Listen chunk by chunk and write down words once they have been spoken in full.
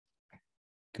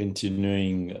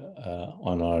continuing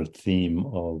on our theme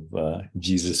of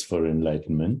Jesus for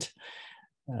Enlightenment,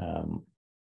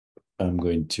 I'm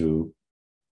going to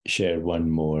share one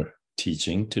more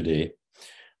teaching today.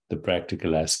 The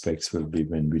practical aspects will be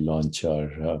when we launch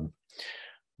our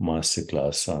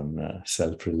masterclass on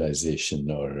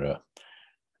self-realization or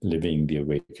living the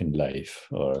awakened life,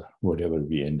 or whatever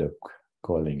we end up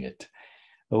calling it.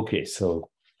 Okay, so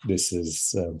this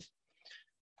is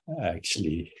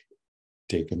actually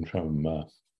taken from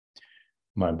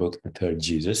my book, The Third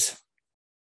Jesus.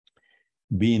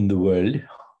 Be in the world,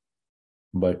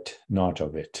 but not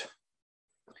of it.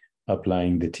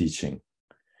 Applying the teaching.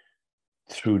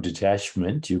 Through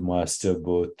detachment, you master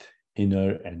both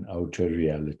inner and outer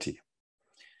reality.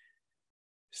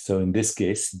 So in this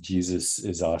case, Jesus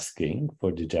is asking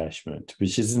for detachment,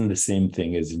 which isn't the same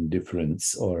thing as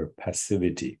indifference or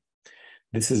passivity.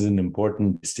 This is an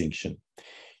important distinction.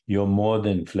 You're more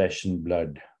than flesh and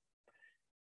blood.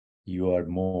 You are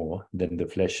more than the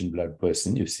flesh and blood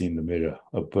person you see in the mirror,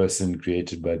 a person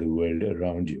created by the world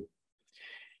around you.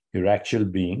 Your actual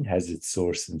being has its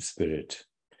source in spirit.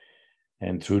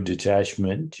 And through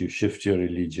detachment, you shift your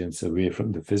allegiance away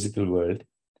from the physical world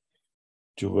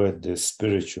toward the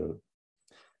spiritual.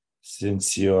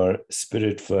 Since you're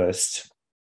spirit first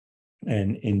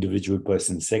and individual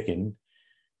person second,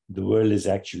 the world is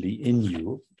actually in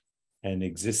you and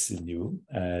exists in you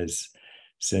as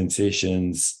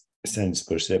sensations, sense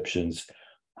perceptions,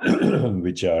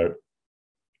 which are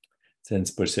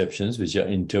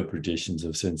interpretations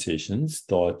of sensations,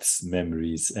 thoughts,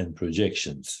 memories, and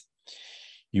projections.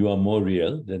 You are more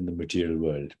real than the material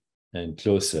world and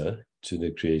closer to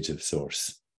the creative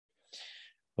source.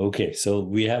 Okay, so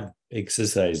we have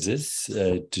exercises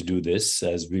to do this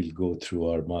as we'll go through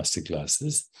our master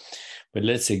classes. But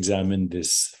let's examine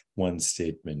this one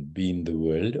statement: be in the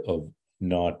world,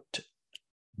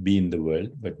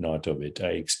 but not of it.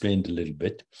 I explained a little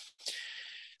bit.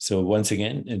 So once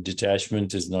again,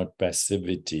 detachment is not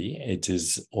passivity. It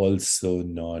is also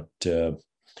not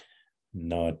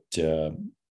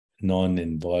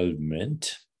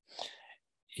non-involvement.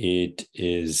 It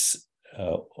is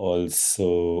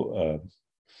also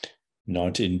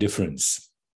not indifference.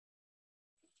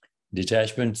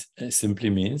 Detachment simply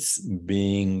means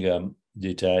being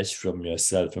detached from your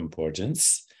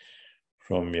self-importance,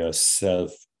 from your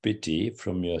self-pity,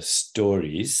 from your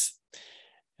stories,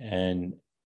 and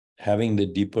having the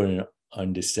deeper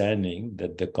understanding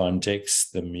that the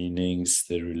context, the meanings,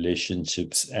 the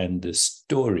relationships, and the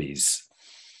stories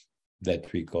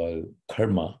that we call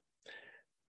karma,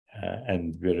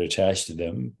 and we're attached to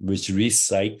them, which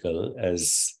recycle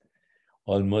as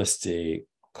almost a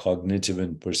cognitive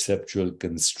and perceptual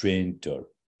constraint or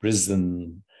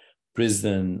prison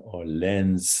or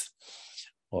lens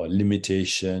or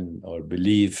limitation or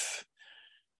belief.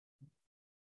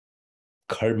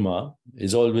 Karma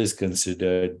is always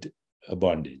considered a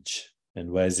bondage.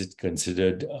 And why is it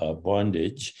considered a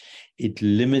bondage? It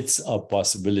limits our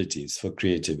possibilities for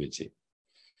creativity,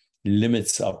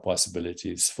 limits our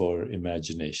possibilities for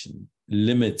imagination,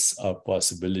 limits our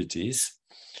possibilities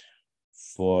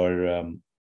for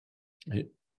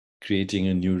creating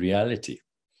a new reality,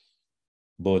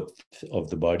 both of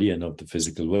the body and of the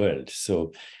physical world.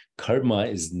 So karma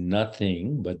is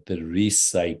nothing but the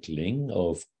recycling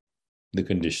of the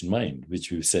conditioned mind,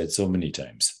 which we've said so many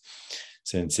times.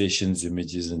 Sensations,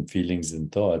 images, and feelings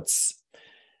and thoughts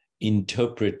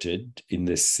interpreted in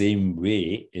the same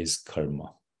way is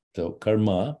karma. So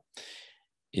karma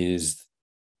is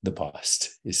the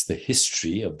past. It's the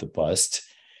history of the past,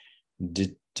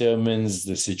 determines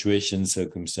the situations,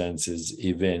 circumstances,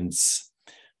 events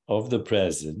of the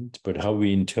present, but how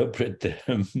we interpret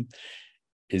them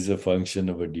is a function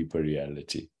of a deeper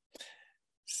reality.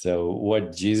 So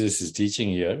what Jesus is teaching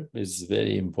here is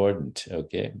very important,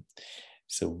 okay?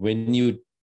 So when you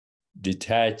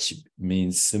detach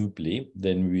means simply,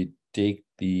 then we take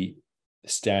the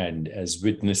stand as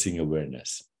witnessing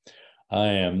awareness. I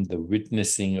am the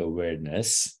witnessing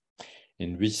awareness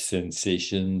in which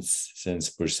sensations, sense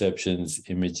perceptions,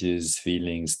 images,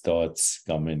 feelings, thoughts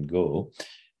come and go.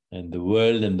 And the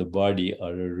world and the body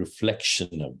are a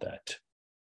reflection of that.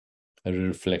 A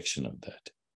reflection of that.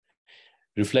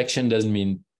 Reflection doesn't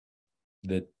mean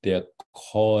that they are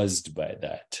caused by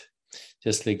that.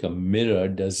 Just like a mirror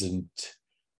doesn't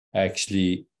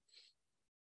actually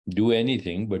do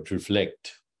anything but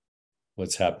reflect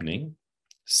what's happening,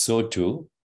 so too,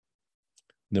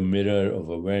 the mirror of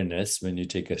awareness, when you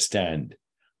take a stand,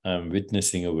 I'm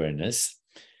witnessing awareness,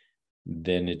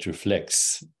 then it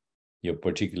reflects your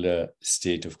particular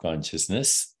state of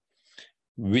consciousness,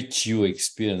 which you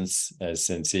experience as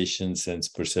sensations, sense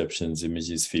perceptions,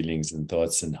 images, feelings, and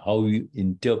thoughts, and how you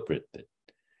interpret it,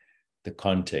 the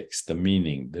context, the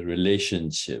meaning, the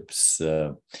relationships,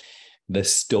 the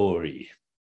story.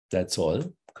 That's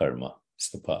all karma. It's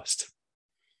the past,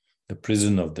 the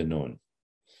prison of the known.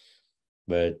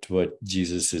 But what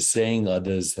Jesus is saying,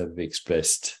 others have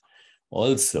expressed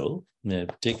also,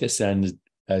 take a stand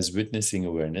as witnessing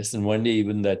awareness, and one day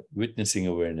even that witnessing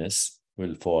awareness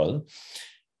will fall,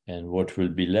 and what will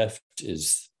be left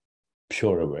is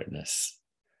pure awareness,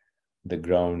 the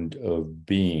ground of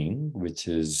being, which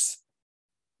is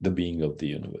the being of the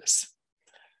universe,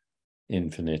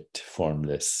 infinite,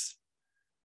 formless,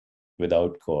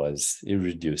 without cause,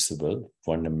 irreducible,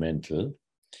 fundamental,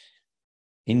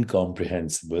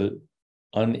 incomprehensible,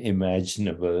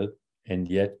 unimaginable, and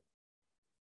yet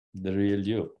the real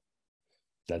you.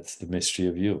 That's the mystery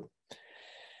of you.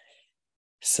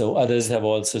 So others have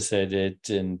also said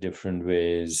it in different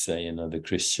ways. The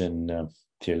Christian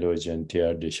theologian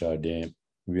Teilhard de Chardin,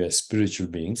 we are spiritual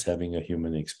beings having a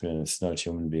human experience, not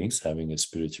human beings having a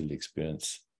spiritual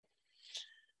experience.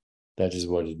 That is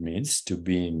what it means to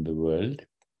be in the world,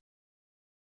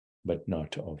 but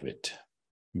not of it.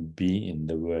 Be in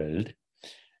the world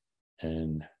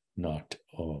and not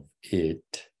of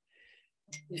it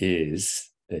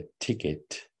is the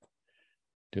ticket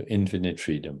to infinite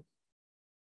freedom.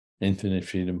 Infinite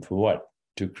freedom for what?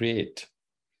 To create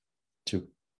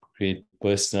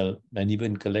personal and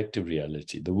even collective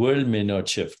reality. The world may not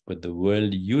shift, but the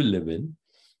world you live in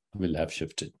will have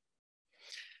shifted.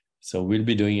 So we'll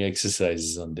be doing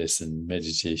exercises on this and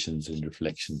meditations and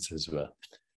reflections as well.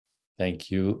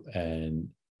 Thank you and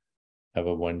have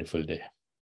a wonderful day.